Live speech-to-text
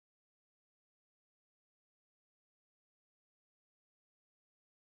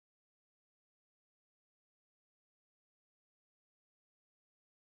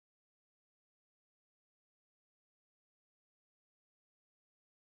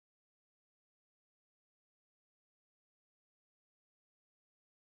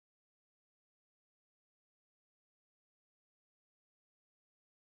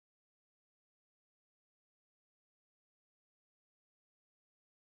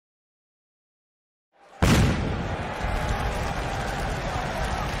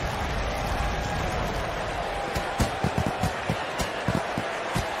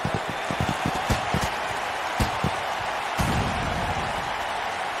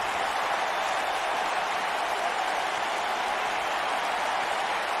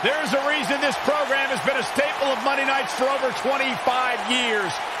There's a reason this program has been a staple of Monday nights for over 25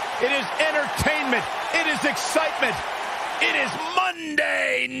 years. It is entertainment. It is excitement. It is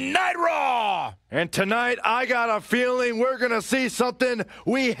Monday Night Raw. And tonight, I got a feeling we're going to see something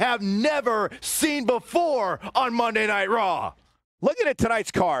we have never seen before on Monday Night Raw. Looking at tonight's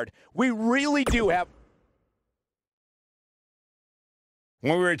card, we really do have...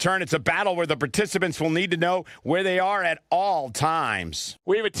 When we return, it's a battle where the participants will need to know where they are at all times.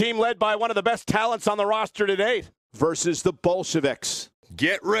 We have a team led by one of the best talents on the roster to date versus the Bolsheviks.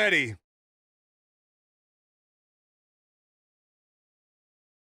 Get ready.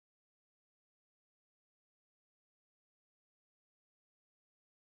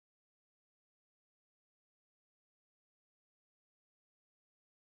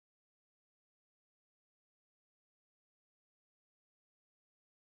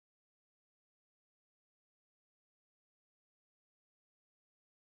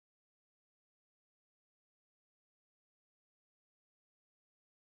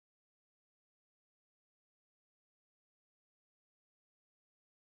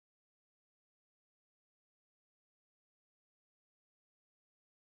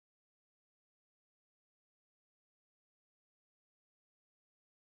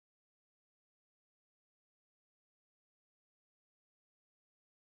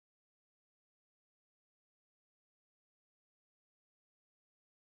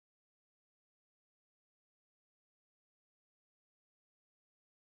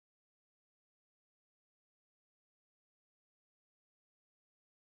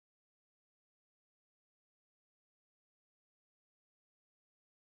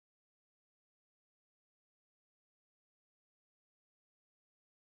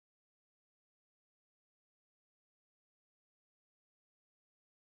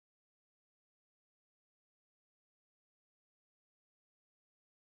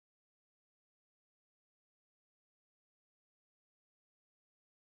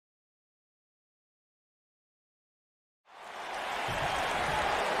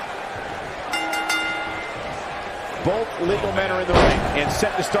 Both legal men are in the ring and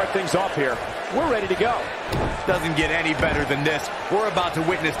set to start things off here. We're ready to go. Doesn't get any better than this. We're about to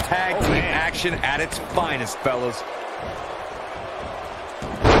witness tag team action at its finest, fellas.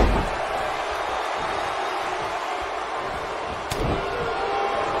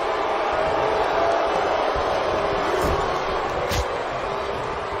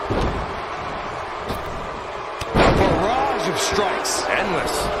 A barrage of strikes.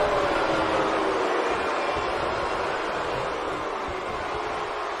 Endless.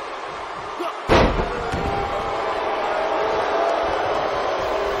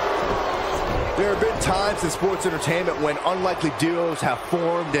 There have been times in sports entertainment when unlikely duos have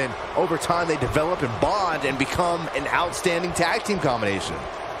formed, and over time they develop and bond and become an outstanding tag team combination.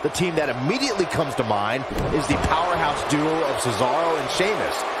 The team that immediately comes to mind is the powerhouse duo of Cesaro and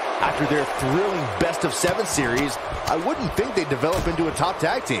Sheamus. After their thrilling best-of-7 series, I wouldn't think they'd develop into a top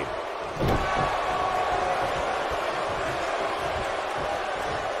tag team.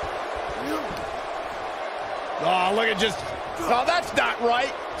 Oh, look at just... Oh, that's not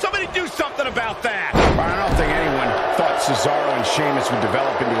right. Somebody do something about that. I don't think anyone thought Cesaro and Sheamus would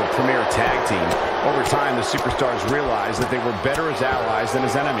develop into a premier tag team. Over time, the superstars realized that they were better as allies than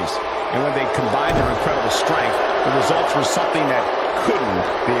as enemies. And when they combined their incredible strength, the results were something that couldn't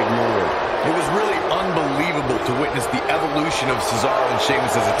be ignored. It was really unbelievable to witness the evolution of Cesaro and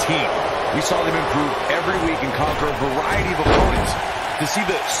Sheamus as a team. We saw them improve every week and conquer a variety of opponents. To see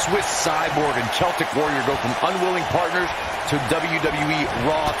the Swiss Cyborg and Celtic Warrior go from unwilling partners to WWE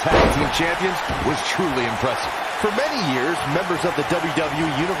Raw Tag Team Champions was truly impressive. For many years, members of the WWE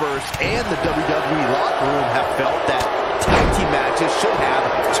Universe and the WWE locker room have felt that tag team matches should have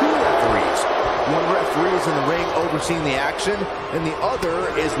two referees. One referee is in the ring overseeing the action, and the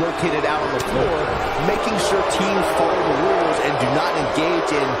other is located out on the floor, making sure teams follow the rules and do not engage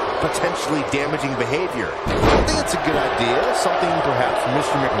in potentially damaging behavior. I think it's a good idea, something perhaps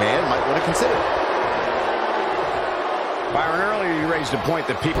Mr. McMahon might want to consider. Byron, earlier you raised a point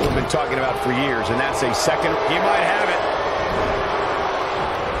that people have been talking about for years, and that's a second. He might have it.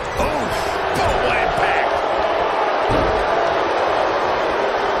 Oh, double impact.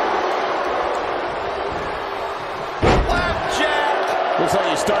 Flapjack. Looks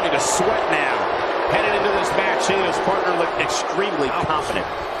like he's starting to sweat now. Headed into this match, he and his partner look extremely confident.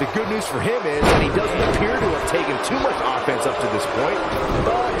 The good news for him is that he doesn't appear to have taken too much offense up to this point,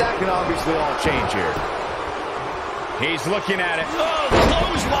 but that can obviously all change here. He's looking at it. Oh,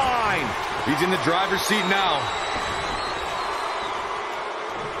 clothesline! He's in the driver's seat now.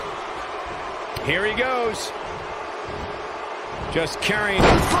 Here he goes. Just carrying.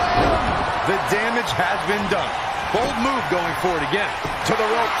 The damage has been done. Bold move going for it again. To the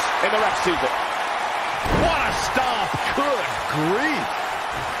ropes, and the ref sees it. What a stomp. Good grief.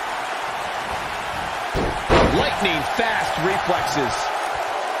 Lightning fast reflexes.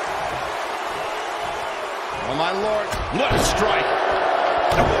 Oh, my Lord. What a strike.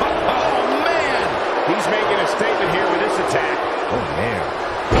 Oh, man. He's making a statement here with this attack. Oh, man.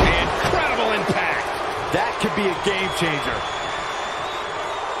 Incredible impact. That could be a game changer.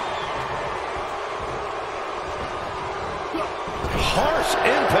 Harsh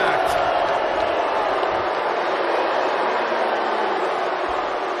impact.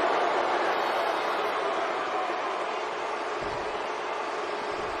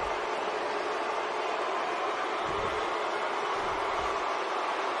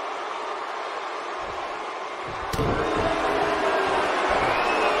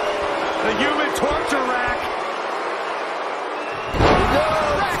 The human torture rack.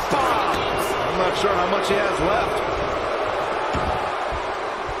 Rack bomb. I'm not sure how much he has left.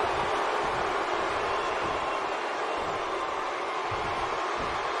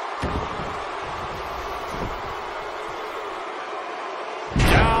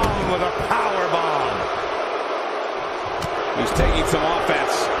 Down with a power bomb. He's taking some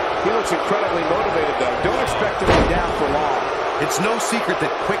offense. He looks incredibly motivated, though. Don't expect him to be down for long. It's no secret that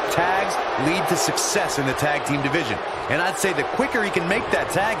quick tags lead to success in the tag team division. And I'd say the quicker he can make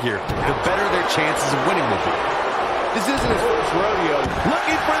that tag here, the better their chances of winning will be. This isn't his first rodeo.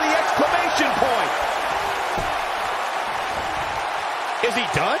 Looking for the exclamation point. Is he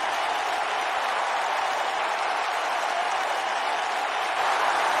done?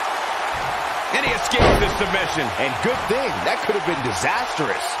 And he escaped the submission. And good thing. That could have been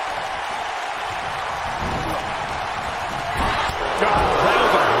disastrous. Oh, that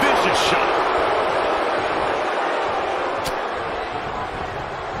was a vicious shot.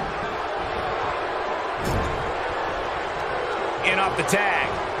 In off the tag.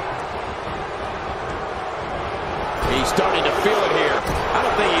 He's starting to feel it here. I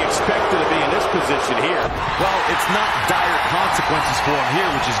don't think he expected to be in this position here. Well, it's not dire consequences for him here,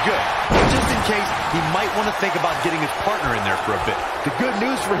 which is good. But just in case, he might want to think about getting his partner in there for a bit. The good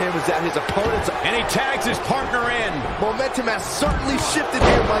news for him is that his opponent's And he tags his partner in. momentum has certainly shifted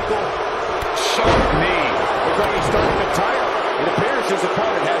here, Michael. Sharp knee. Looks like he's starting to tire. It appears his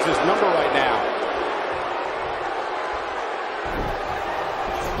opponent has his number right now.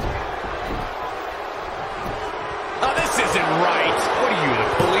 Oh, this isn't right. What are you, the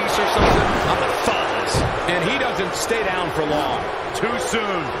police or something? I'm the fuzz. And he doesn't stay down for long. Too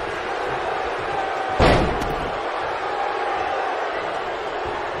soon.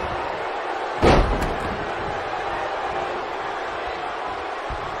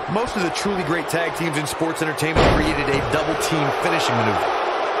 Most of the truly great tag teams in sports entertainment created a double-team finishing maneuver.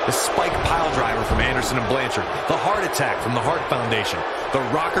 The spike pile driver from Anderson and Blanchard, the heart attack from the Hart Foundation, the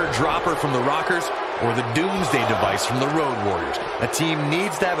rocker dropper from the Rockers, or the Doomsday device from the Road Warriors. A team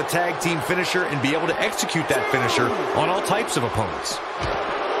needs to have a tag team finisher and be able to execute that finisher on all types of opponents.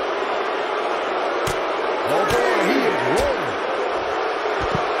 Oh, boy, he is rolling.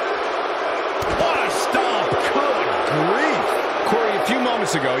 What a stomp. Good grief. Corey, a few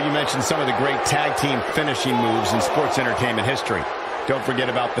moments ago, you mentioned some of the great tag team finishing moves in sports entertainment history. Don't forget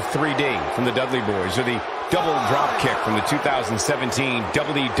about the 3D from the Dudley Boys, or the double drop kick from the 2017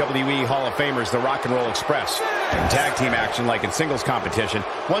 WWE Hall of Famers, the Rock and Roll Express. In tag team action, like in singles competition,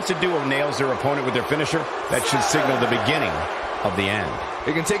 once a duo nails their opponent with their finisher, that should signal the beginning of the end.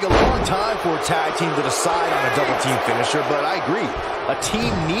 It can take a long time for a tag team to decide on a double team finisher, but I agree. A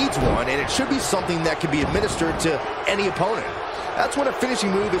team needs one, and it should be something that can be administered to any opponent. That's when a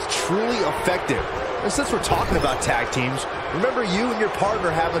finishing move is truly effective. And since we're talking about tag teams, remember you and your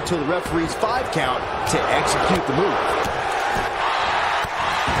partner have until the referee's 5 count to execute the move.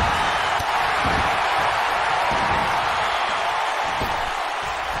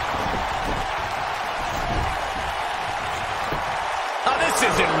 Oh, this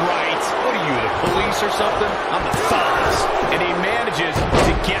isn't right. What are you, the police or something? I'm the fuzz. And he manages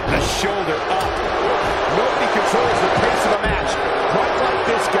to get the shoulder up. Nobody controls the pace of a match quite like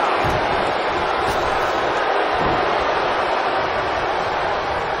this guy.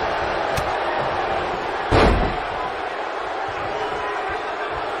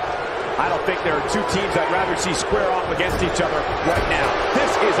 I don't think there are two teams I'd rather see square off against each other right now.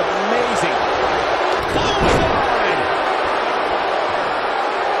 This is amazing. Clothesline!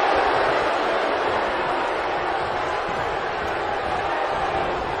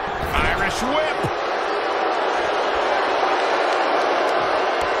 Irish whip.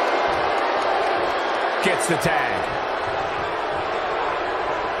 Gets the tag.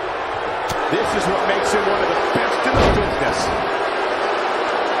 This is what makes him one of the best in the business.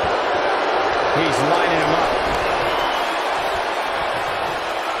 He's lining him up.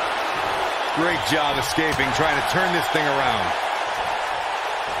 Great job escaping, trying to turn this thing around.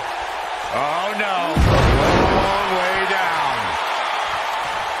 Oh, no. Long way down.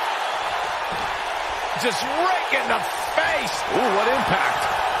 Just right in the face. Ooh, what impact.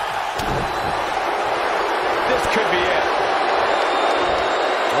 This could be it.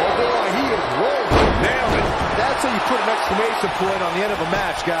 Oh, boy, he is rolling. Nailed it. That's how you put an exclamation point on the end of a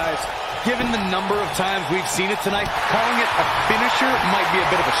match, guys. Given the number of times we've seen it tonight, calling it a finisher might be a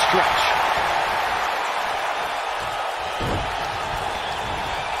bit of a stretch.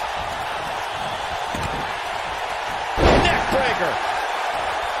 Neck breaker.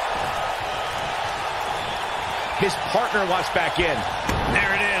 His partner wants back in.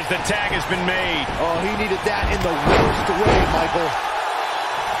 There it is. The tag has been made. Oh, he needed that in the worst way, Michael.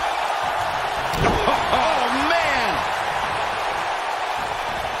 Oh, man.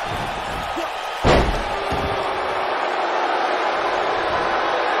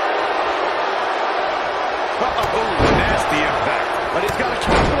 Uh-oh. Nasty impact. But he's got to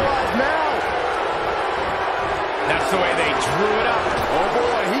capitalize now. That's the way they drew it up. Oh,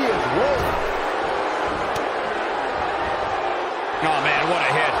 boy, he is rolling. Oh, man, what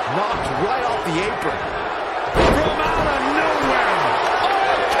a hit. Knocked right off the apron. From out of nowhere.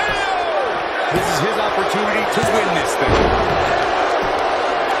 Oh, KO. This is his opportunity to win this thing.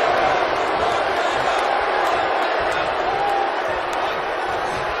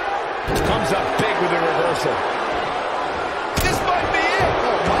 Comes up big with a reversal. This might be it.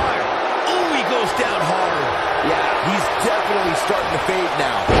 Oh, my. Ooh, he goes down hard. Yeah, he's definitely starting to fade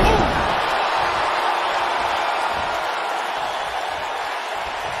now.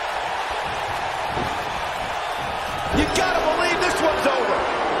 You gotta believe this one's over.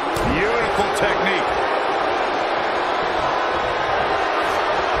 Beautiful technique.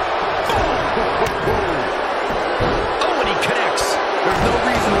 Oh, and he connects. There's no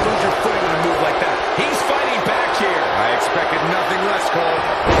reason to lose your footing on a move like that. He's fighting back here. I expected nothing less, Cole.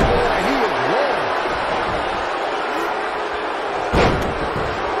 Boy, he is rolling.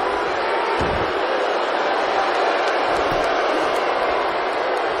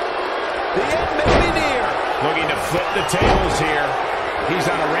 The end may be near. Looking to flip the tables here. He's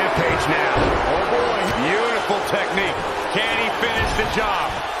on a rampage now. Oh, boy. Beautiful technique. Can he finish the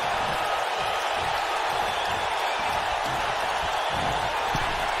job?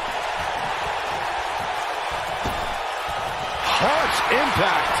 Harsh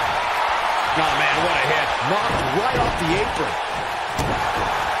impact. Oh, man, what a hit. Knocked right off the apron.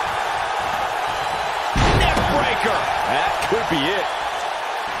 Neck breaker. That could be it.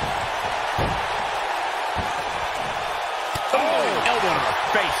 Oh, elbow to the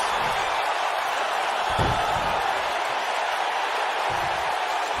face.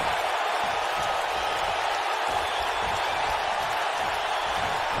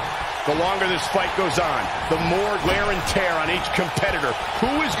 The longer this fight goes on, the more wear and tear on each competitor.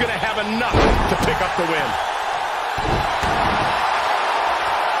 Who is going to have enough to pick up the win?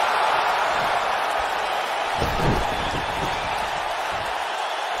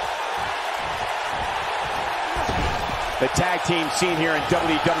 The tag team scene here in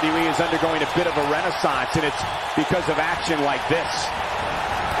WWE is undergoing a bit of a renaissance, and it's because of action like this.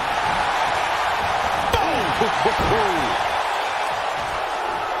 Boom!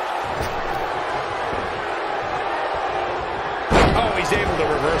 Oh, he's able to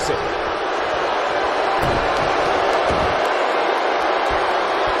reverse it.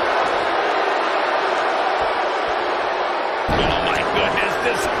 Oh, my goodness,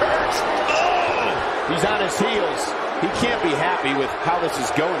 this hurts. Oh! He's on his heels. He can't be happy with how this is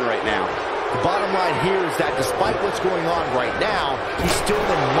going right now. The bottom line here is that despite what's going on right now, he's still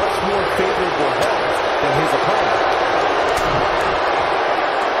in much more favorable health than his opponent.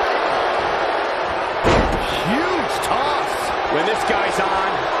 Huge toss. When this guy's on,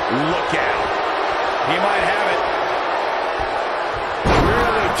 look out. He might have it.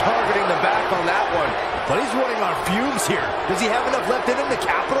 Really targeting the back on that one. But he's running on fumes here. Does he have enough left in him to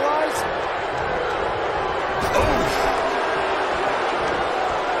capitalize? Oof.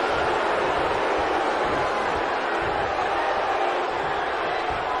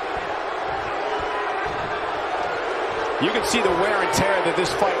 You can see the wear and tear that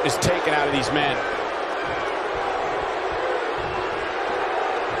this fight has taken out of these men.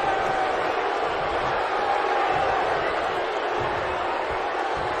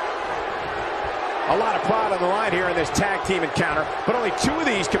 A lot of pride on the line here in this tag team encounter, but only two of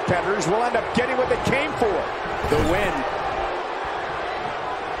these competitors will end up getting what they came for, the win.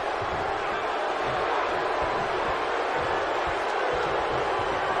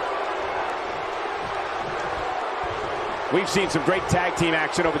 We've seen some great tag team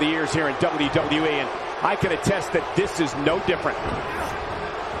action over the years here in WWE, and I can attest that this is no different.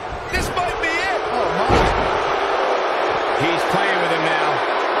 This might be it. Oh, my. He's playing with him now.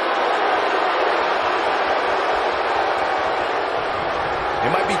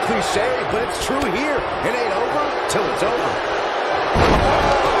 It might be cliche, but it's true here. It ain't over till it's over.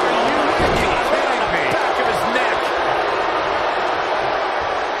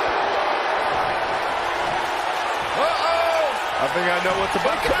 I think I know what's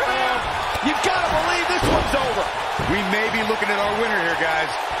about to come. You've got to believe this one's over. We may be looking at our winner here, guys.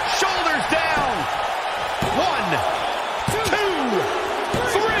 Shoulders down. 1, 2,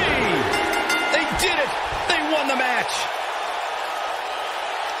 3. They did it. They won the match.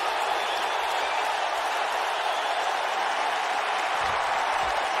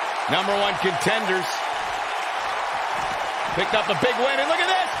 Number 1 contenders. Picked up a big win, and look at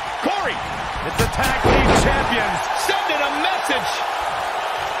this. Corey. It's the tag team champions. Sending a message.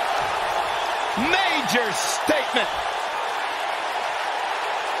 Major statement.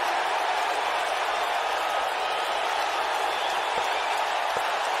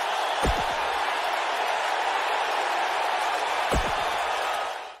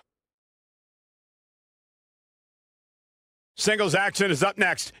 Singles action is up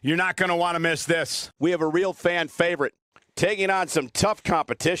next. You're not going to want to miss this. We have a real fan favorite taking on some tough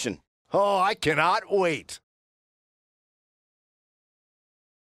competition. Oh, I cannot wait.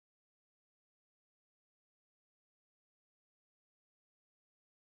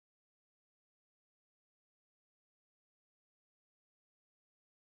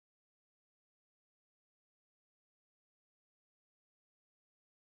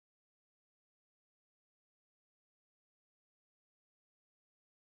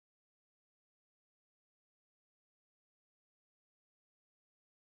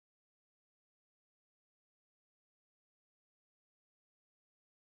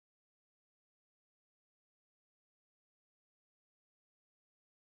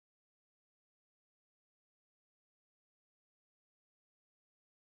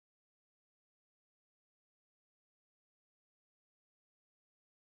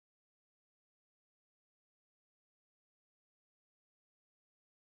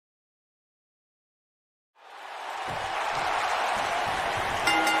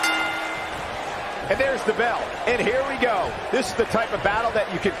 And there's the bell. And here we go. This is the type of battle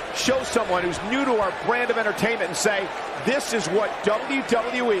that you can show someone who's new to our brand of entertainment and say, this is what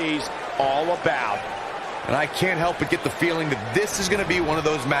WWE's all about. And I can't help but get the feeling that this is going to be one of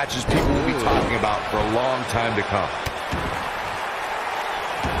those matches people will be talking about for a long time to come.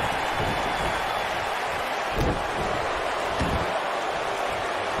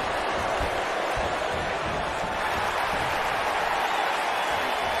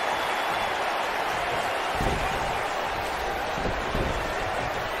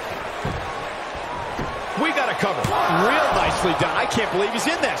 We got a cover. Real nicely done. I can't believe he's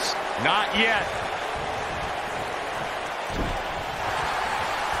in this. Not yet.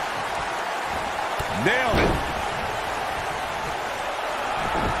 Nailed it.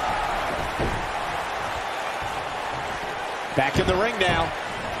 Back in the ring now.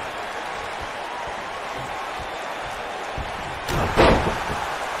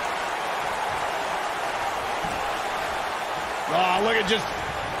 Oh, look at just...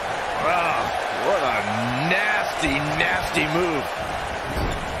 Wow, what a nasty, nasty move.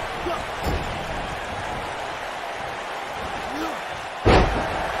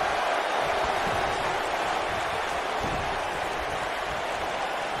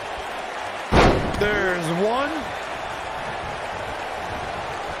 There's one.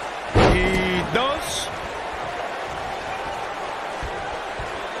 He does.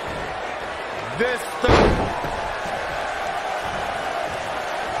 This thing.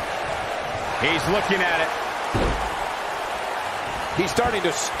 He's looking at it. He's starting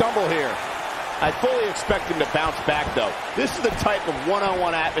to stumble here. I fully expect him to bounce back, though. This is the type of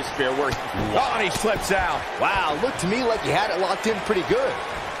one-on-one atmosphere where... Oh, and he slips out. Wow, looked to me like he had it locked in pretty good.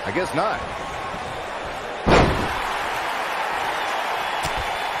 I guess not.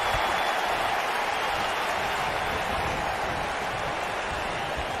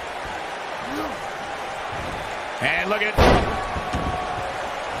 And look at it.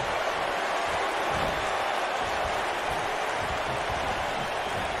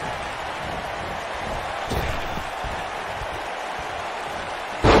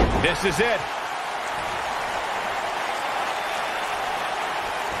 This is it.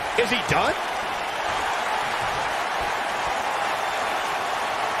 Is he done?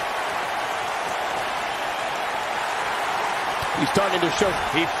 He's starting to show.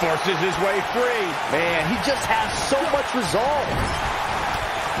 He forces his way free. Man, he just has so much resolve.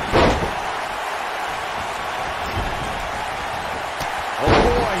 Oh,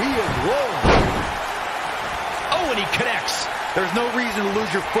 boy, he is rolling. Oh, and he connects. There's no reason to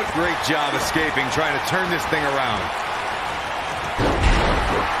lose your foot. Great job escaping, trying to turn this thing around.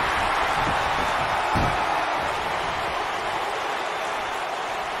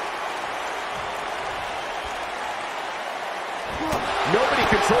 Nobody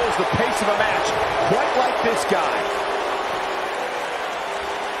controls the pace of a match quite like this guy.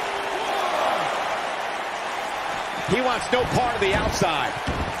 He wants no part of the outside.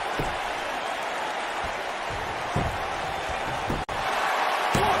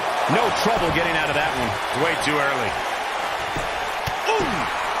 No trouble getting out of that one. Way too early.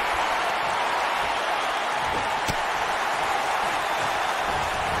 Ooh!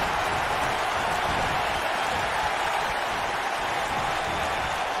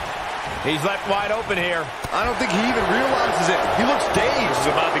 He's left wide open here. I don't think he even realizes it. He looks dazed. This is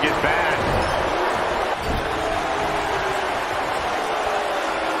about to get bad.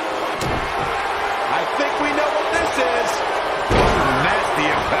 I think we know what this is. Nasty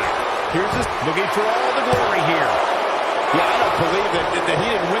impact. Here's this looking for all the glory here. Yeah, I don't believe that he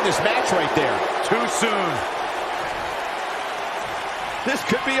didn't win this match right there. Too soon. This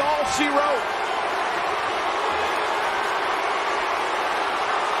could be all she wrote.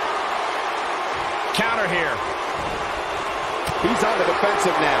 Counter here. He's on the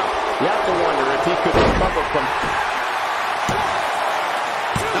defensive now. You have to wonder if he could recover from...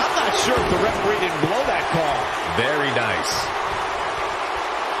 I'm not sure if the referee didn't blow that call. Very nice.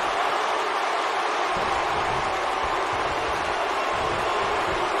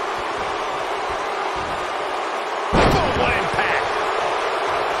 Oh, what impact!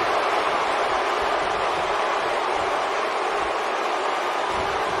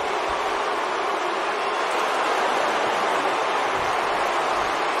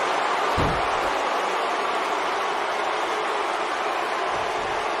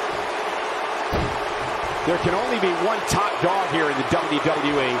 There can only be one top dog here in the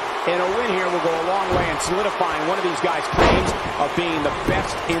WWE, and a win here will go a long way in solidifying one of these guys' claims of being the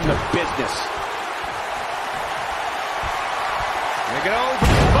best in the business. There it goes.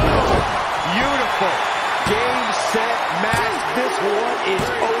 Boom! Beautiful. Game, set, match. This one is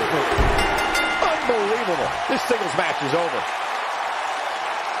over. Unbelievable. This singles match is over.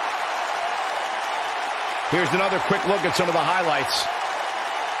 Here's another quick look at some of the highlights.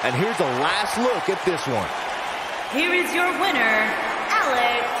 And here's the last look at this one. Here is your winner,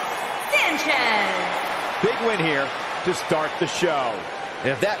 Alex Sanchez. Big win here to start the show. And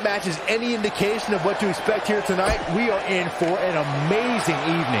if that match is any indication of what to expect here tonight, we are in for an amazing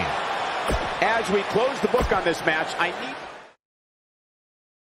evening. As we close the book on this match,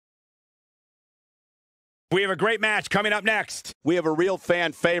 We have a great match coming up next. We have a real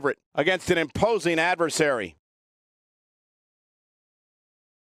fan favorite against an imposing adversary.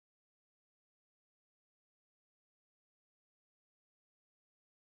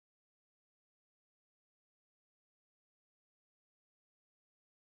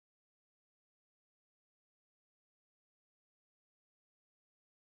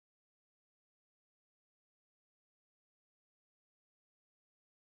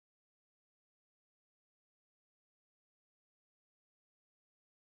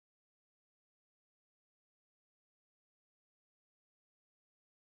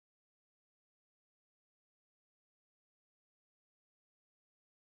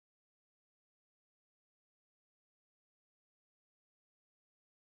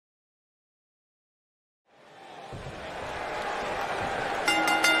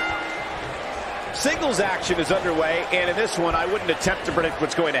 Singles action is underway, and in this one, I wouldn't attempt to predict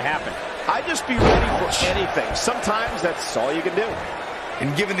what's going to happen. I'd just be ready for anything. Sometimes that's all you can do.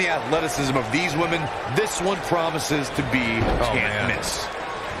 And given the athleticism of these women, this one promises to be can't miss.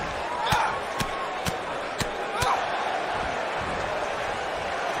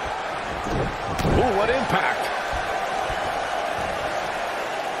 Ooh, what impact.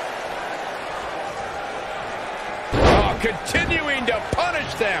 Oh, continuing to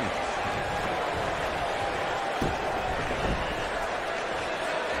punish them.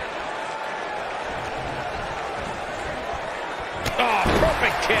 Oh,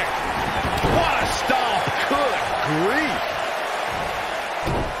 perfect kick. What a stomp. Good grief.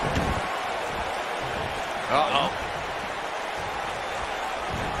 Uh-oh.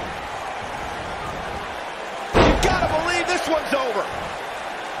 You gotta believe this one's over.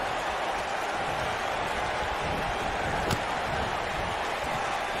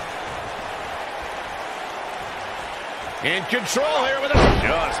 In control here with a...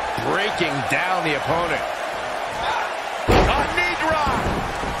 Just breaking down the opponent. A knee drop.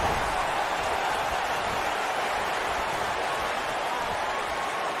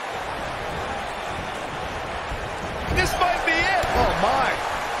 This might be it. Oh, my.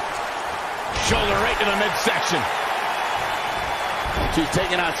 Shoulder right to the midsection. She's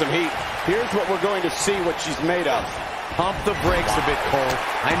taking on some heat. Here's what we're going to see what she's made of. Pump the brakes a bit, Cole.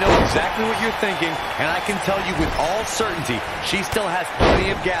 I know exactly what you're thinking, and I can tell you with all certainty, she still has plenty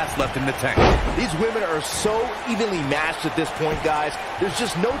of gas left in the tank. These women are so evenly matched at this point, guys. There's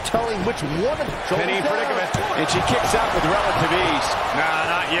just no telling which one of them. Penny predicament, and she kicks out with relative ease. Nah,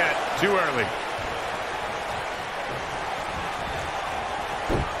 not yet. Too early.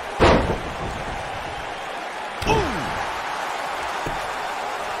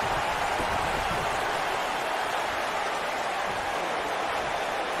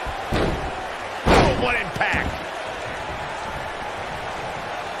 What impact!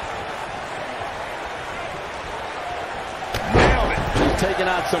 Nailed it. She's taking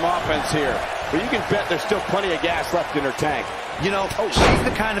on some offense here. But you can bet there's still plenty of gas left in her tank. You know, she's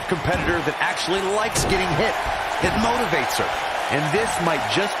the kind of competitor that actually likes getting hit. It motivates her. And this might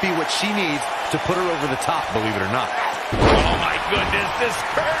just be what she needs to put her over the top, believe it or not. Oh, my goodness, this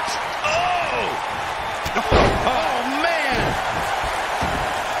hurts! Oh! Oh, man!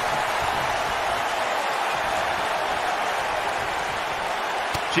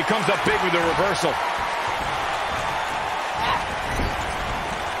 She comes up big with the reversal.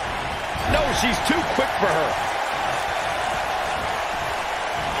 No, she's too quick for her.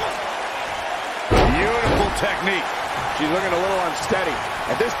 Beautiful technique. She's looking a little unsteady.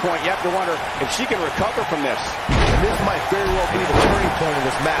 At this point, you have to wonder if she can recover from this. This might very well be the turning point of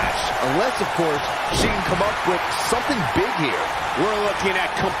this match. Unless, of course, she can come up with something big here. We're looking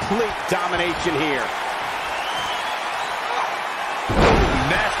at complete domination here.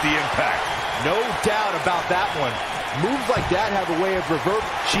 Nasty impact. No doubt about that one. Moves like that have a way of reverb.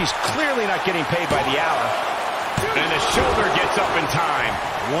 She's clearly not getting paid by the hour. And the shoulder gets up in time.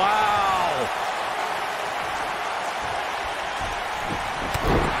 Wow.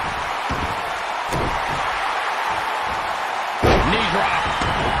 Knee drop.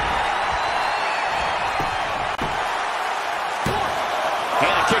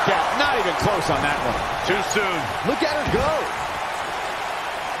 And a kick out. Not even close on that one. Too soon. Look at her go.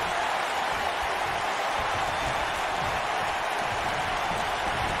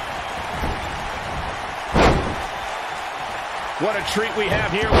 What a treat we have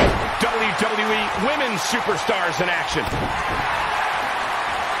here with WWE Women's Superstars in action.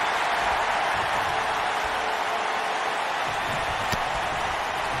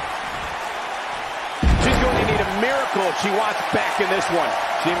 She's going to need a miracle if she wants back in this one.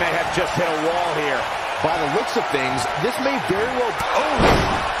 She may have just hit a wall here. By the looks of things, this may very well... Oh!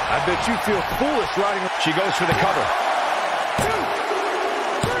 I bet you feel foolish riding... She goes for the cover.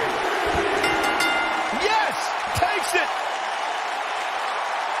 Yes! Takes it!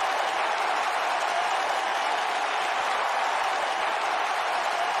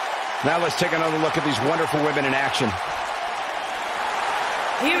 Now let's take another look at these wonderful women in action.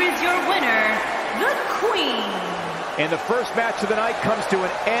 Here is your winner, the Queen. And the first match of the night comes to an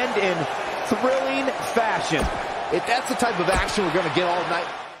end in thrilling fashion. If that's the type of action we're going to get all night...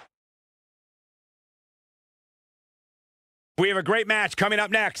 We have a great match coming up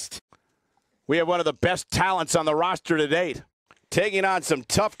next. We have one of the best talents on the roster to date, taking on some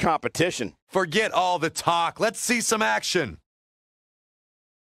tough competition. Forget all the talk. Let's see some action.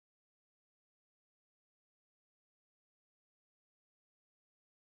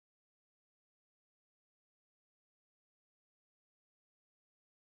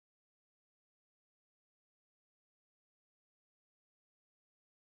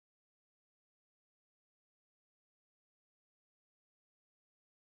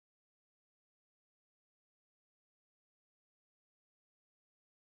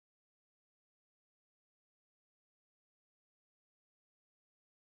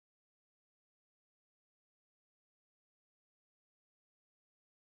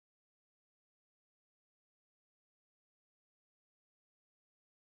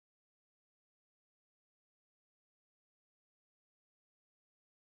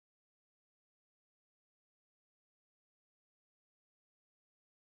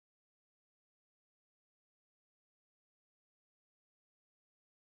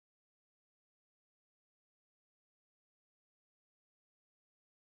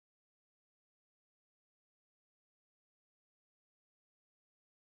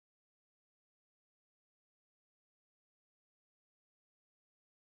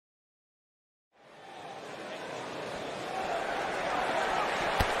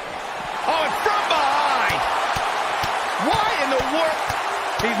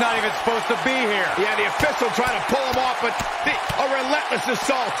 He's not even supposed to be here. Yeah, the official trying to pull him off, but a relentless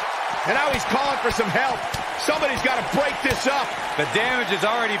assault. And now he's calling for some help. Somebody's got to break this up. The damage has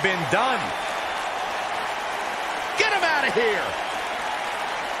already been done. Get him out of here.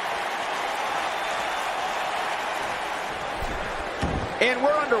 And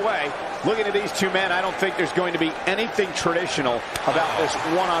we're underway. Looking at these two men, I don't think there's going to be anything traditional about this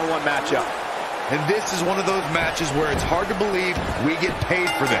one-on-one matchup. And this is one of those matches where it's hard to believe we get paid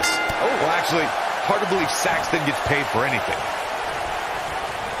for this. Oh, well, actually, hard to believe Saxton gets paid for anything.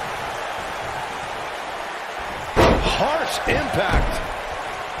 Harsh impact.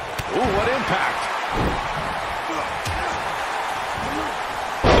 Ooh, what impact.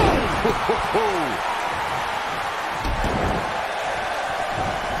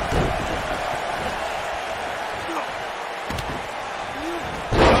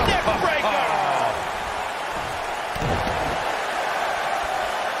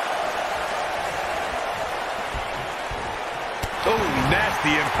 Nasty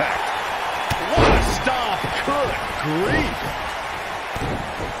impact. What a stomp. Good grief.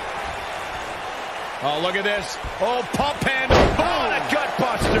 Oh, look at this. Oh, pump handle. Oh, and a gut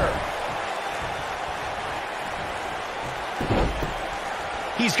buster.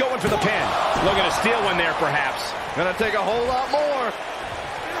 He's going for the pin. Looking to steal one there, perhaps. Gonna take a whole lot more.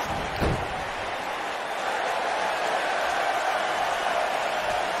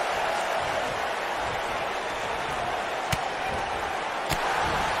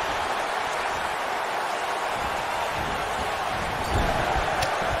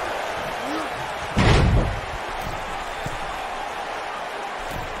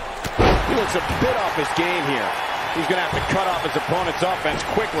 He looks a bit off his game here. He's going to have to cut off his opponent's offense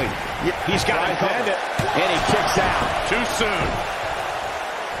quickly. He's got to end it. And he kicks out. Too soon.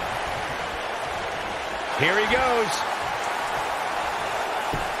 Here he goes.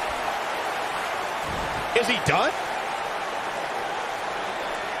 Is he done?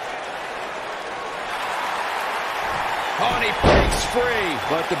 Oh, and he breaks free.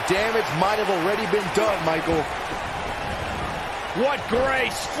 But the damage might have already been done, Michael. What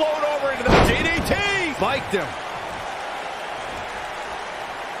grace. Float over into the DDT. Spiked him.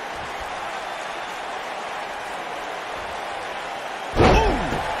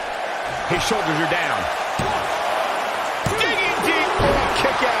 His shoulders are down. Digging deep for a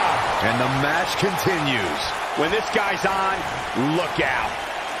kick out. And the match continues. When this guy's on, look out.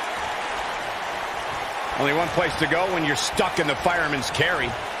 Only one place to go when you're stuck in the fireman's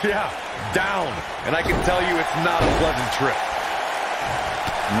carry. Yeah, down. And I can tell you it's not a pleasant trip.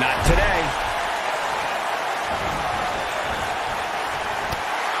 Not today.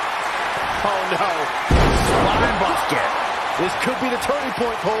 Oh, no. Spine buster. This could be the turning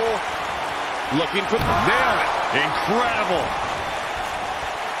point, Cole. Looking for... Nailed it. Incredible.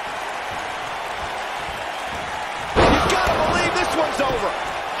 You've got to believe this one's over.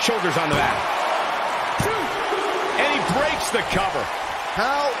 Shoulders on the mat. And he breaks the cover.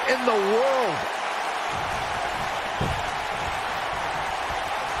 How in the world?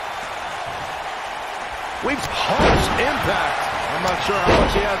 We've harsh impact. I'm not sure how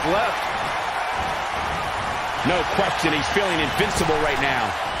much he has left. No question, he's feeling invincible right now.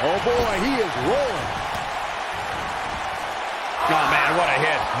 Oh, boy, he is rolling. Oh, man, what a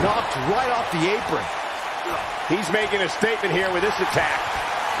hit. Knocked right off the apron. He's making a statement here with this attack.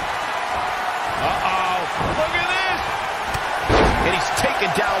 Uh-oh. Look at this. And he's taken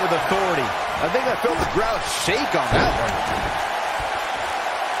down with authority. I think I felt the ground shake on that one.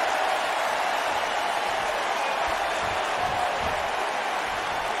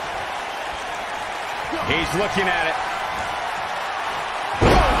 He's looking at it.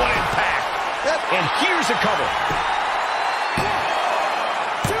 Oh, what impact. And here's a cover.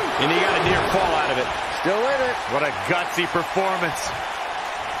 And he got a near fall out of it. Still in it. What a gutsy performance.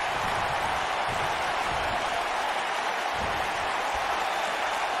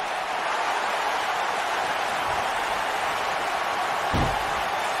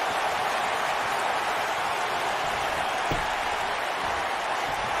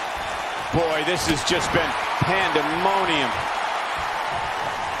 Boy, this has just been pandemonium.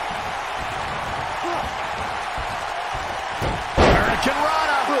 Hurricane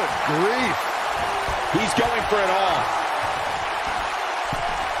Rana. Good grief. He's going for it all.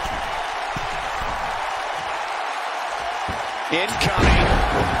 Incoming.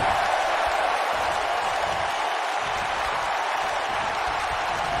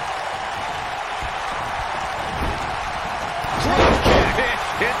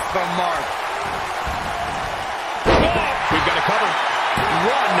 Hits the mark. Oh, we've got to cover.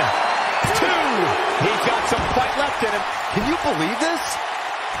 1, 2. He's got some fight left in him. Can you believe this?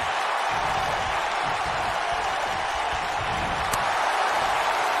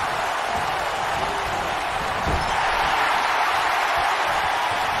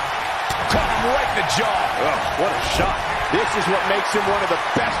 jaw. Oh, what a shot. This is what makes him one of the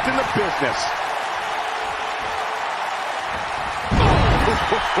best in the business.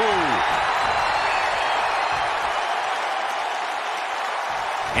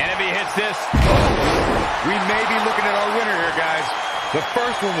 And if he hits this, we may be looking at our winner here, guys. The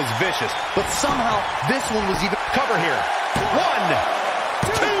first one was vicious, but somehow this one was even... cover here. 1,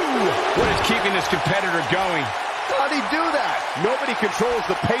 2. What is keeping this competitor going? How'd he do that? Nobody controls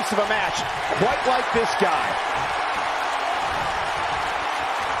the pace of a match quite like this guy.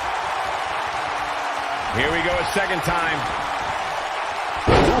 Here we go a second time.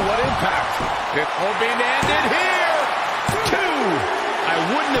 Ooh, what impact. It's hoping to end it here. 2. I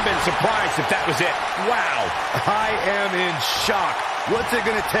wouldn't have been surprised if that was it. Wow. I am in shock. What's it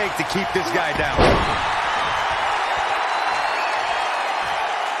going to take to keep this guy down?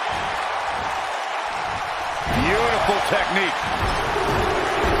 Beautiful technique.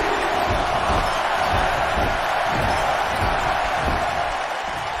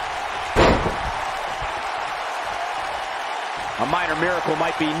 A minor miracle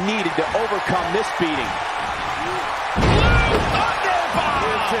might be needed to overcome this beating.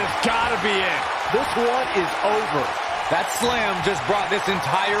 This has got to be it. This one is over. That slam just brought this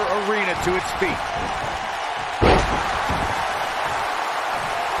entire arena to its feet.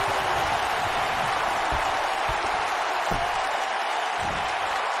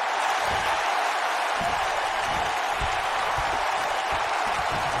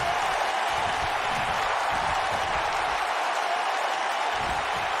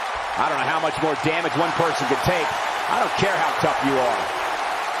 I don't know how much more damage one person could take. I don't care how tough you are.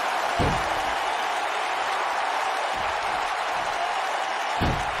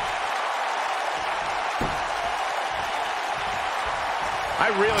 I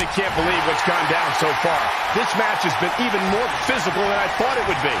really can't believe what's gone down so far. This match has been even more physical than I thought it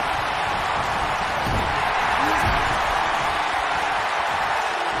would be.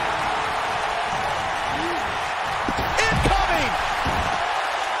 Incoming!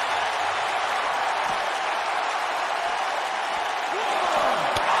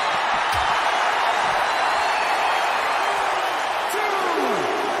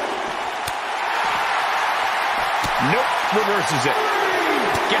 Nope, reverses it.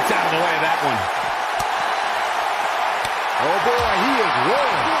 Gets out of the way of that one. Oh boy, he is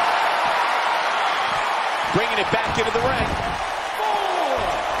rolling. Bringing it back into the ring. 4.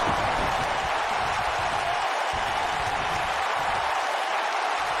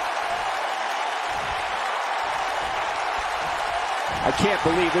 I can't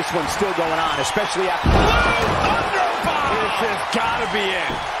believe this one's still going on, especially after... This has got to be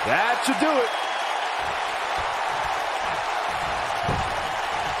it. That should do it.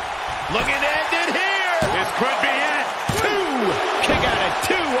 Looking to end it here. This could be it. 2. Kick out at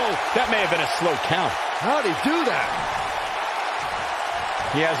 2. Oh, that may have been a slow count. How'd he do that?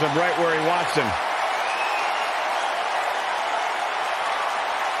 He has him right where he wants him.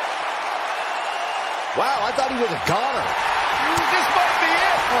 Wow, I thought he was a goner. This might be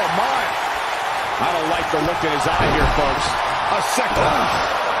it. Oh, my. I don't like the look in his eye here, folks. A second.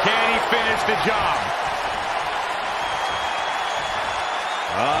 Can he finish the job?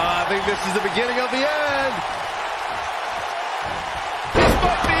 I think this is the beginning of the end. This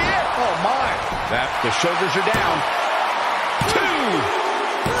might be it. Oh, my. The shoulders are down. 2, 3.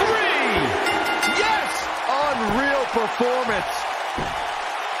 Yes! Unreal performance.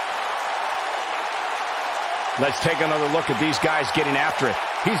 Let's take another look at these guys getting after it.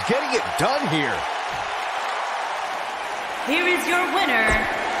 He's getting it done here. Here is your winner,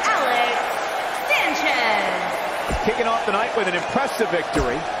 Alex Sanchez. Kicking off the night with an impressive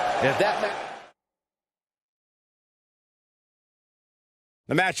victory.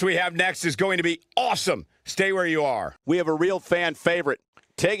 The match we have next is going to be awesome. Stay where you are. We have a real fan favorite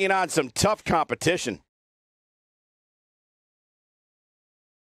taking on some tough competition.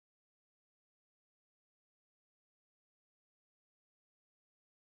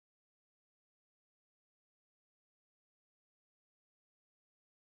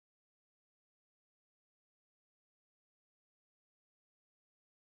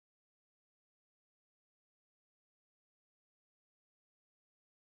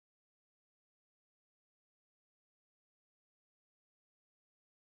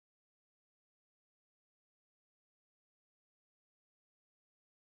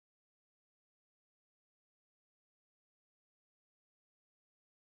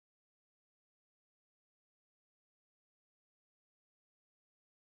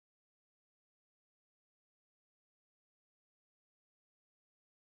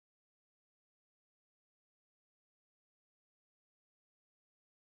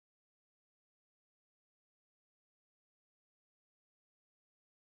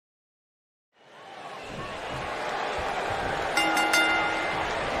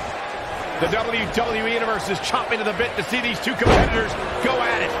 The WWE Universe is chopping to the bit to see these two competitors go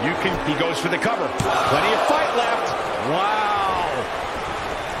at it. He goes for the cover. Plenty of fight left. Wow.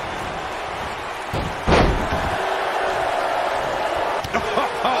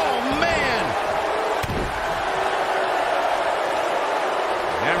 Oh, man.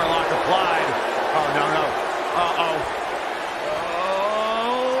 Hammerlock applied. Oh, no. Uh-oh.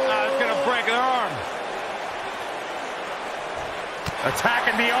 It's going to break their arm.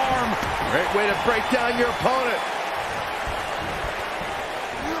 Attacking the arm. Great way to break down your opponent.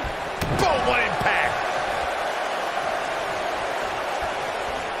 Boom, what impact.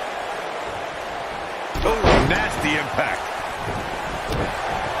 Oh, nasty impact.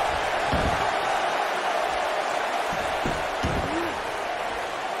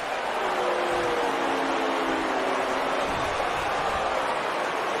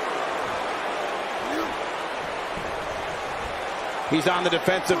 He's on the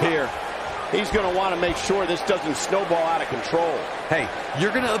defensive here. He's going to want to make sure this doesn't snowball out of control. Hey,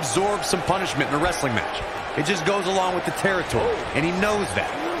 you're going to absorb some punishment in a wrestling match. It just goes along with the territory, and he knows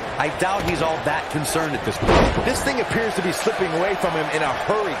that. I doubt he's all that concerned at this point. This thing appears to be slipping away from him in a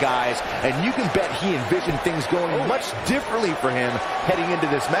hurry, guys, and you can bet he envisioned things going much differently for him heading into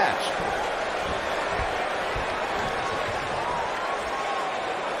this match.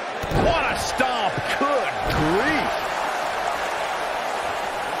 What a stomp. Good grief.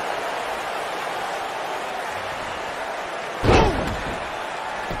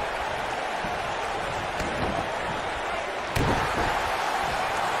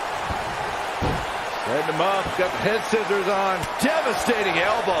 Setting him up, got the head scissors on. Devastating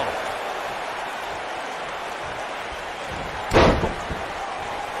elbow.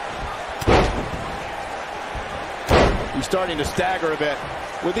 He's starting to stagger a bit.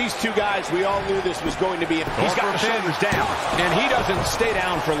 With these two guys, we all knew this was going to be... He's got the shoulders down, and he doesn't stay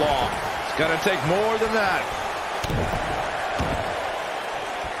down for long. It's going to take more than that.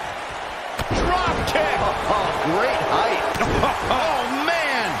 Drop kick! Oh, great height. Oh,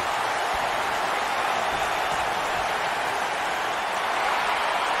 man!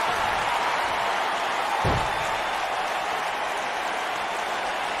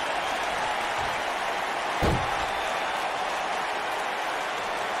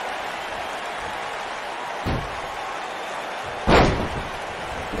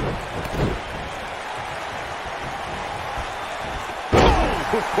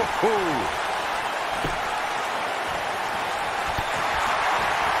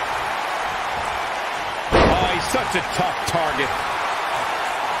 Oh, he's such a tough target.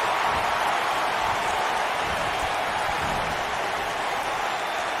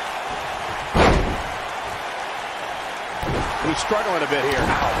 He's struggling a bit here.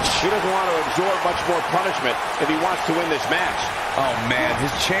 Ouch. He doesn't want to absorb much more punishment if he wants to win this match. Oh, man,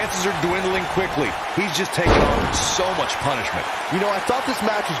 his chances are dwindling quickly. He's just taking on so much punishment. You know, I thought this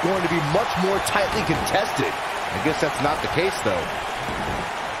match was going to be much more tightly contested. I guess that's not the case, though.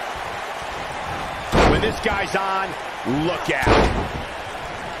 When this guy's on, look out.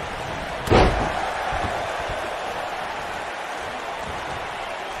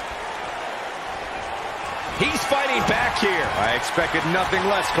 He's fighting back here. I expected nothing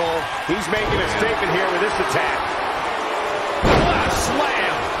less, Cole. He's making a statement here with this attack. What a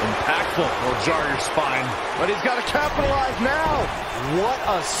slam! Impactful. Will jar your spine. But he's got to capitalize now. What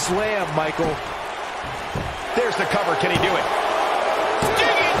a slam, Michael. There's the cover. Can he do it?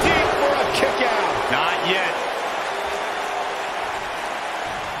 Digging deep for a kick out. Not yet.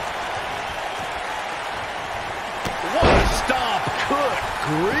 What a stomp. Good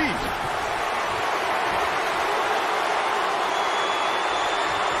grief.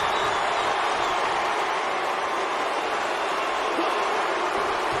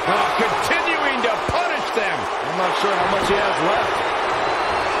 Continuing to punish them. I'm not sure how much he has left.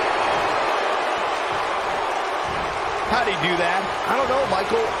 How'd he do that? I don't know,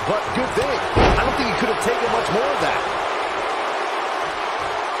 Michael, but good thing. I don't think he could have taken much more of that.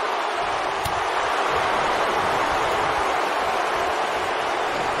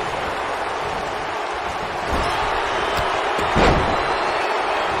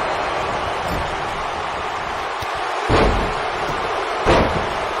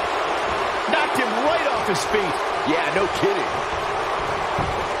 His feet. Yeah, no kidding.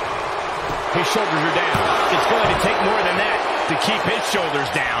 His shoulders are down. It's going to take more than that to keep his shoulders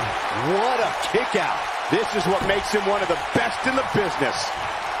down. What a kick out. This is what makes him one of the best in the business.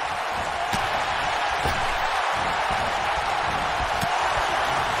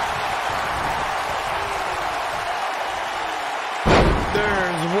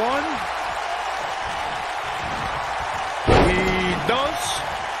 There's one. He does.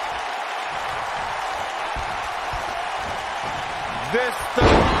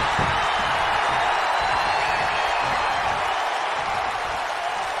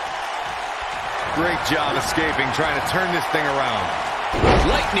 Great job escaping, trying to turn this thing around.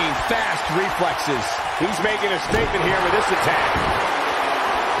 Lightning fast reflexes. He's making a statement here with this attack.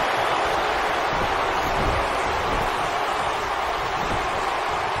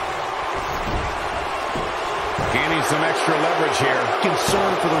 Gaining some extra leverage here.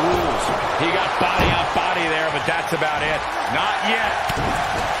 Concern for the rules. He got body on body there, but that's about it. Not yet.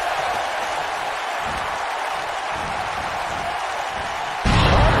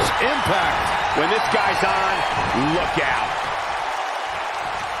 Harsh impact. When this guy's on, look out.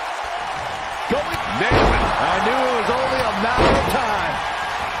 Nailed it. I knew it was only a matter of time.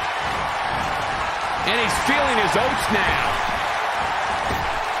 And he's feeling his oats now.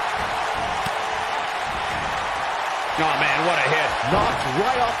 Oh, man, what a hit. Knocked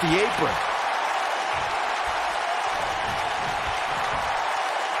right off the apron.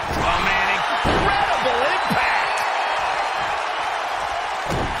 Oh, man, incredible impact.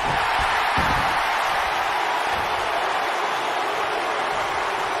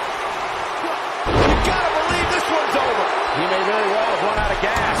 You gotta believe this one's over. He may very well have run out of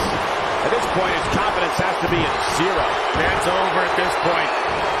gas. At this point, his confidence has to be at zero. That's over at this point.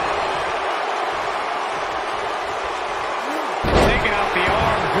 Taking out the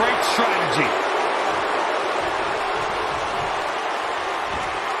arm, great strategy.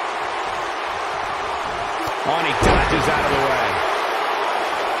 Oh, and he dodges out of the way.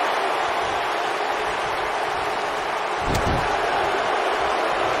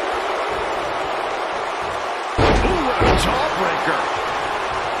 Ooh, what a jawbreaker.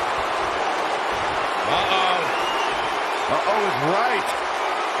 Uh-oh is right.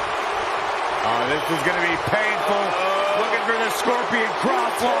 Oh, this is going to be painful. Looking for the Scorpion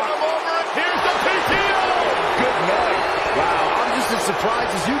crosswalk. Here's the PTO. Good night. Wow, I'm just as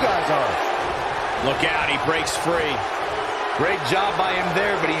surprised as you guys are. Look out, he breaks free. Great job by him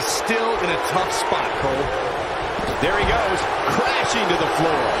there, but he's still in a tough spot, Cole. There he goes, crashing to the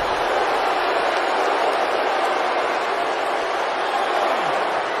floor.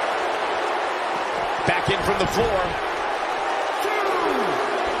 Back in from the floor.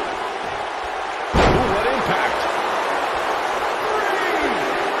 Ooh, what impact.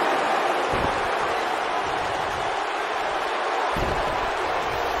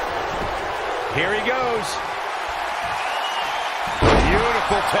 Here he goes.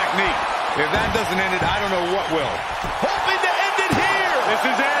 Beautiful technique. If that doesn't end it, I don't know what will. Hoping to end it here. This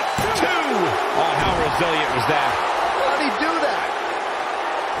is it. 2. Oh, how resilient was that? How did he do that?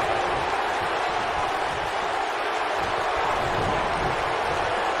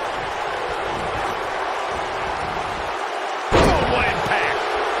 Oh, what impact.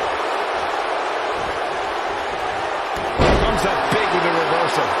 Comes up big with a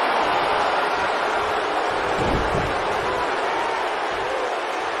reversal.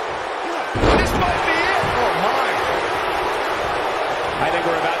 This might be it. Oh, my. I think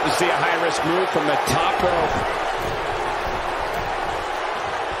we're about to see a high-risk move from the top rope.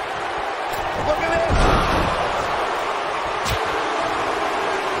 Look at this.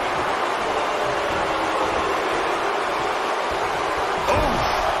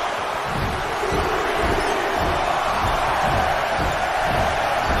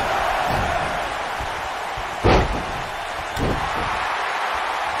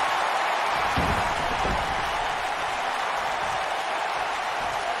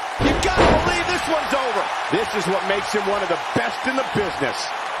 You gotta believe this one's over. This is what makes him one of the best in the business.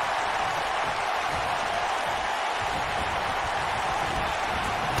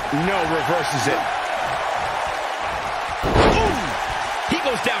 No, reverses it. Ooh! He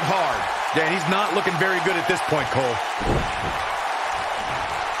goes down hard. Yeah, he's not looking very good at this point, Cole.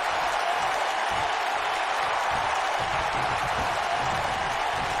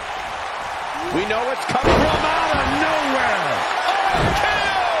 We know what's coming from out of nowhere.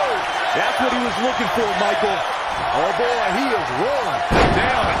 Oh, That's what he was looking for, Michael. Oh, boy, he is rolling.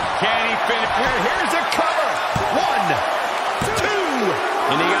 nail it. Can he finish here? Here's a cover. 1,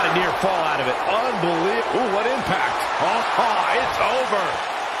 2. And he got a near fall out of it. Unbelievable. Ooh, what impact. Oh, it's over.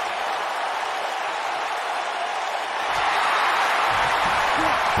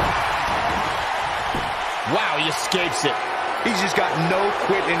 Wow, he escapes it. He's just got no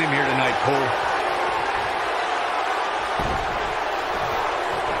quit in him here tonight, Cole.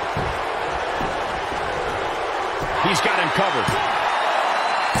 He's got him covered.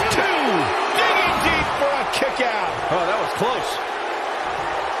 2. Digging deep for a kick out. Oh, that was close.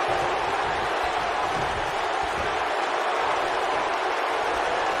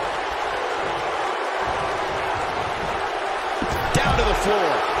 Down to the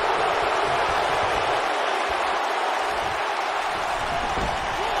floor.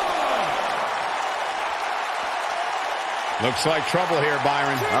 Looks like trouble here,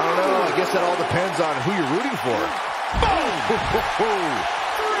 Byron. I don't know. I guess that all depends on who you're rooting for. Boom!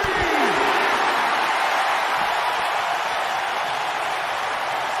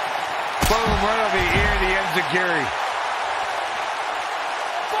 Boom, right over the ear of the enziguri.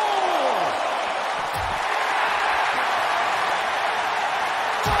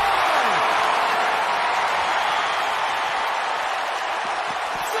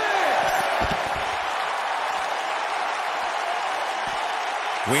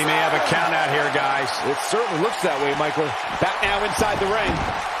 We may have a count out here, guys. It certainly looks that way, Michael. Back now inside the ring.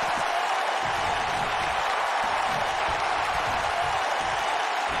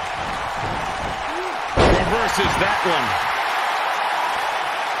 Reverses that one.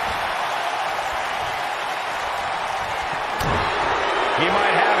 He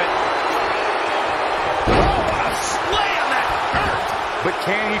might have it. Oh, what a slam! That hurt! But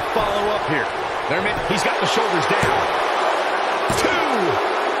can he follow up here? He's got the shoulders down. 2!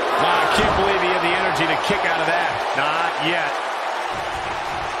 Wow, I can't believe he had the energy to kick out of that. Not yet.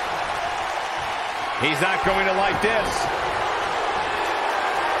 He's not going to like this.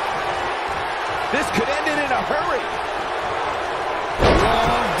 This could end it in a hurry.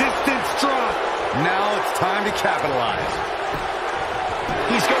 Long distance drop. Now it's time to capitalize.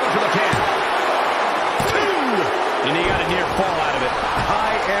 He's going for the pin. 2! And he got a near fall out of it.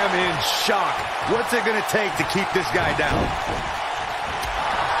 I am in shock. What's it going to take to keep this guy down?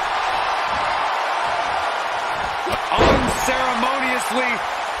 Unceremoniously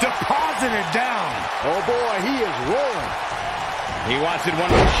deposited down. Oh, boy, he is rolling. He wants it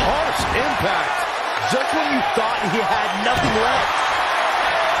one more. Harsh impact. Just when you thought he had nothing left.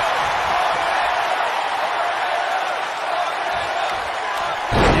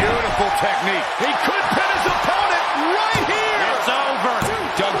 Beautiful technique. He could pin his opponent right here. It's over.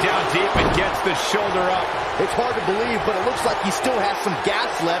 Dug down deep and gets the shoulder up. It's hard to believe, but it looks like he still has some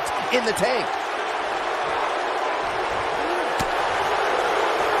gas left in the tank.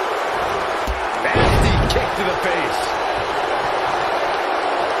 Nasty kick to the face.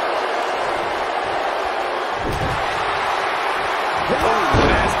 Oh,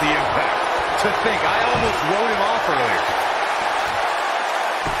 nasty impact. To think, I almost wrote him off earlier.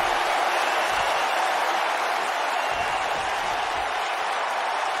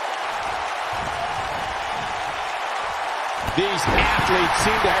 These athletes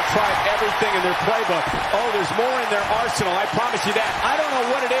seem to have tried everything in their playbook. Oh, there's more in their arsenal. I promise you that. I don't know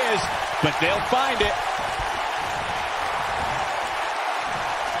what it is, but they'll find it.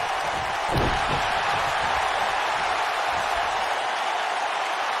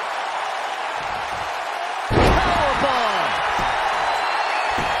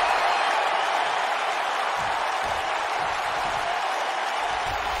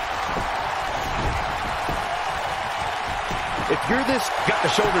 If you're this, got the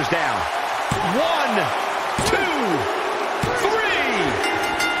shoulders down. 1, 2,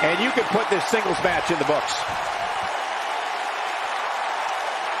 3. And you can put this singles match in the books.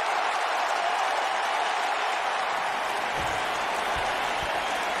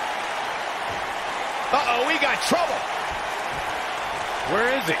 Uh-oh, we got trouble. Where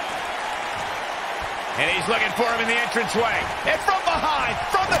is he? And he's looking for him in the entranceway. And from behind,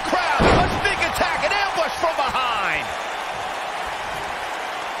 from the crowd, a sneak attack, an ambush from behind.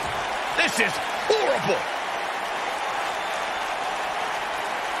 This is horrible.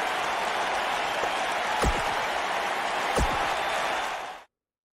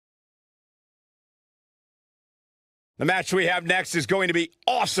 The match we have next is going to be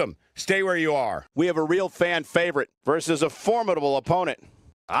awesome. Stay where you are. We have a real fan favorite versus a formidable opponent.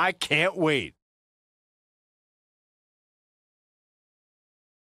 I can't wait.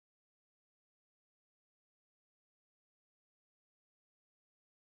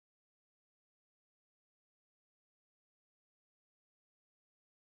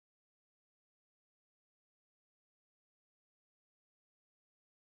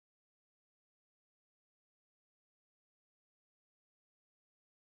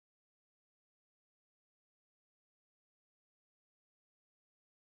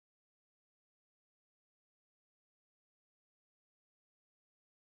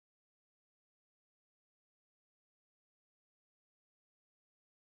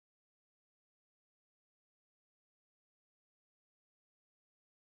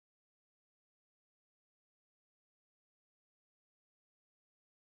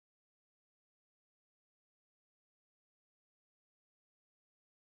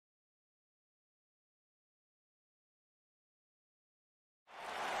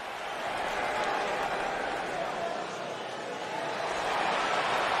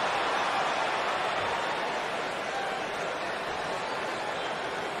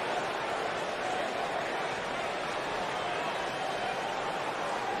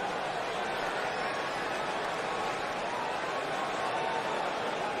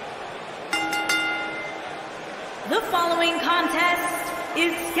 The following contest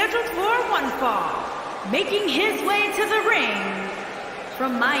is scheduled for one fall. Making his way to the ring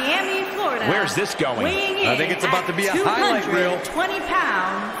from Miami, Florida. Where's this going? Weighing in I think it's about to be a highlight reel. 20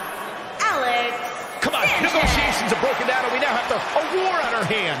 pounds, Alex. Come on, Sanchez. negotiations are broken down and we now have a war on our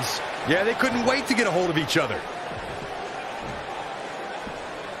hands. Yeah, they couldn't wait to get a hold of each other.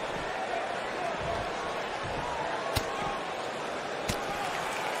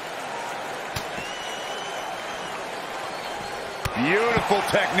 Beautiful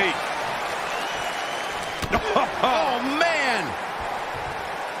technique. Oh, man!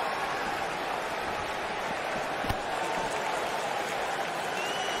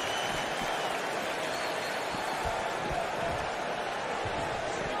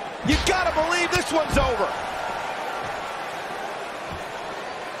 You gotta believe this one's over.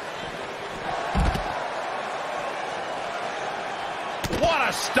 What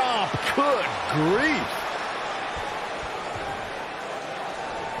a stomp! Good grief.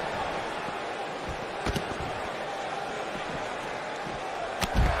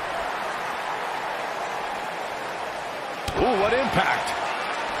 Ooh, what impact.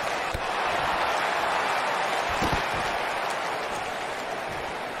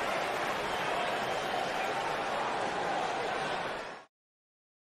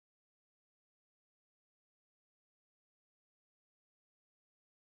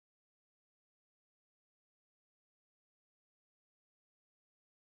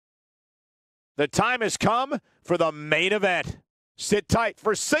 The time has come for the main event. Sit tight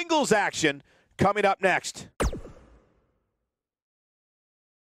for singles action coming up next.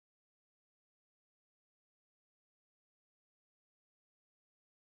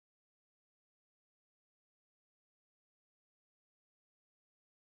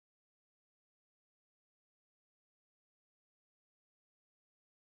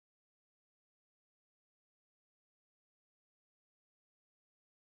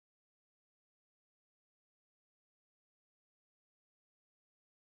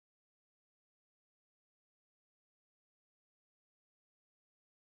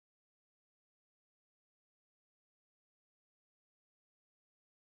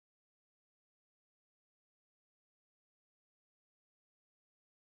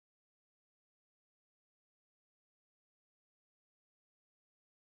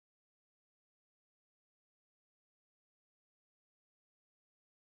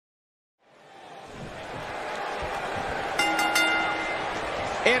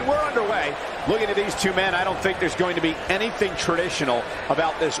 And we're underway. Looking at these two men, I don't think there's going to be anything traditional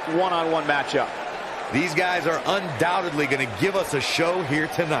about this one-on-one matchup. These guys are undoubtedly going to give us a show here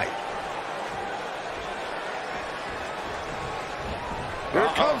tonight. Here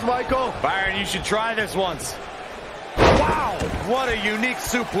it comes, Michael. Byron, you should try this once. Wow, what a unique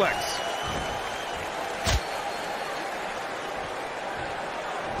suplex.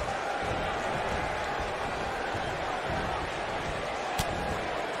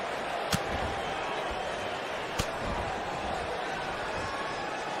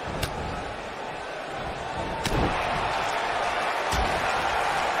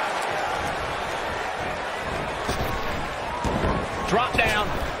 Drop down.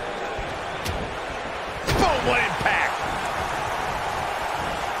 Boom, what impact.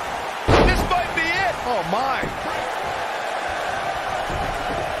 This might be it. Oh, my.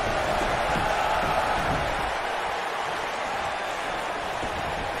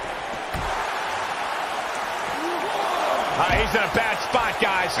 He's in a bad spot,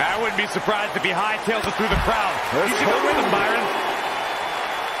 guys. I wouldn't be surprised if he hightails it through the crowd. You should go with him, Byron.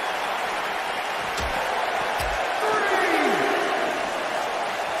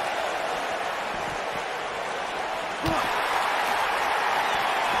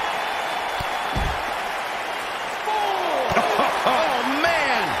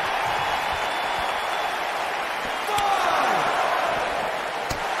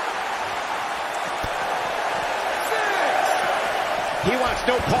 He wants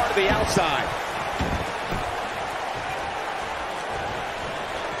no part of the outside.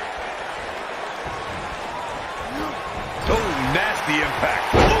 Oh, nasty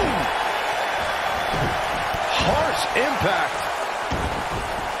impact. Boom! Harsh impact.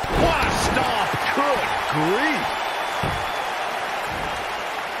 What a stomp. Good grief.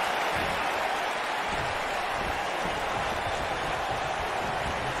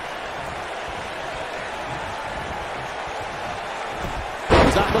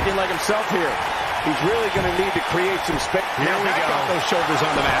 He's not looking like himself here. He's really going to need to create some space. Here we go. Got those shoulders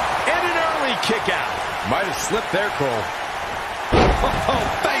on the mat. And an early kick out. Might have slipped there, Cole. Oh,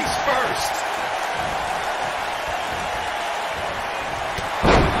 face first.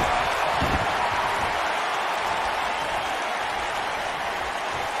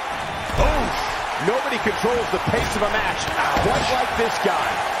 controls the pace of a match, quite like this guy.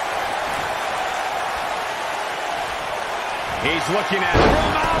 He's looking at it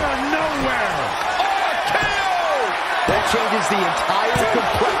from out of nowhere. RKO! That changes the entire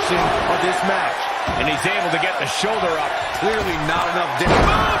complexion of this match. And he's able to get the shoulder up. Clearly not enough damage.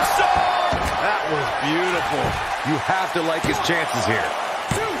 Moonsault! That was beautiful. You have to like his chances here.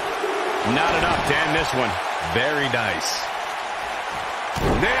 Not enough to end this one. Very nice.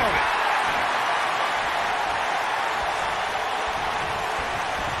 Nailed it.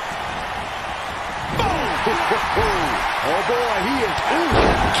 Oh boy, he is. Ooh,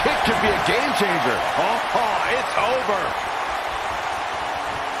 that kick could be a game changer. Oh, it's over.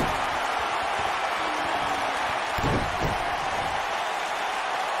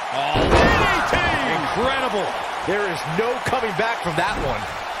 Oh, DDT! Incredible. There is no coming back from that one.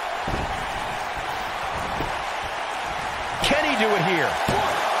 Can he do it here? 1,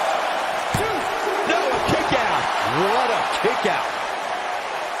 2. No, a kick out. What a kick out.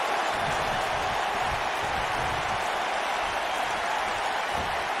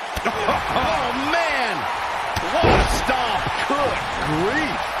 Oh, man! What a stomp! Good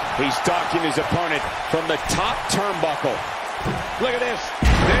grief! He's stalking his opponent from the top turnbuckle. Look at this.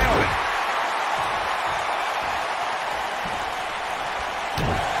 Nailed it.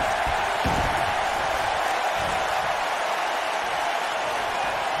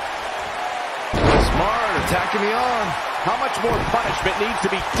 Smart, attacking the arm. How much more punishment needs to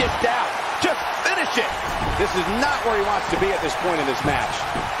be dished out? Just finish it. This is not where he wants to be at this point in this match.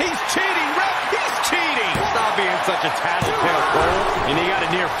 He's cheating, ref. He's cheating. Stop being such a tattletale, Cole. And he got a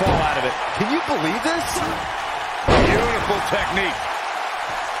near fall out of it. Can you believe this? Beautiful technique.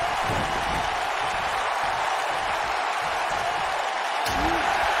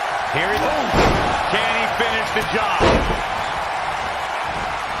 Here he goes. Can he finish the job?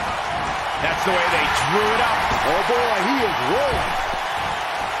 That's the way they drew it up. Oh boy, he is rolling.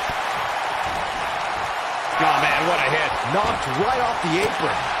 Oh man, what a hit. Knocked right off the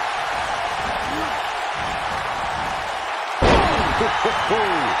apron.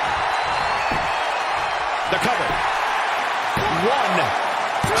 The cover. 1,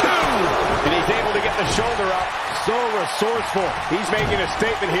 2. And he's able to get the shoulder up. So resourceful. He's making a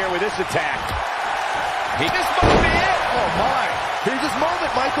statement here with this attack. This must be it. Oh my. Here's his moment,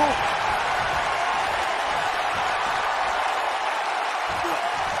 Michael.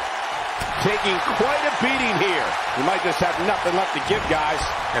 Taking quite a beating here. He might just have nothing left to give, guys.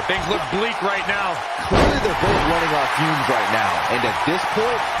 Yeah, things look bleak right now. Clearly they're both running off fumes right now. And at this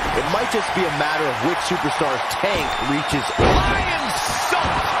point, it might just be a matter of which superstar's tank reaches. Lion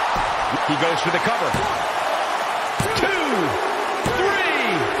salt. He goes for the cover. 2, 3.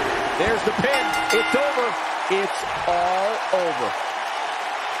 There's the pin. It's over. It's all over.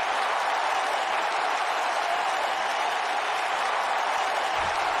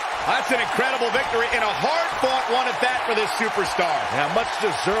 That's an incredible victory and a hard-fought one at that for this superstar. Yeah, much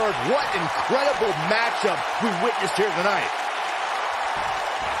deserved. What incredible matchup we witnessed here tonight.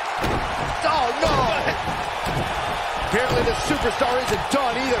 Oh, no! Apparently the superstar isn't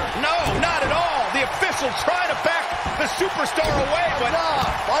done either. No, not at all. The official trying to back the superstar away, but...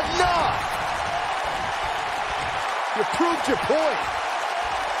 Enough! You proved your point.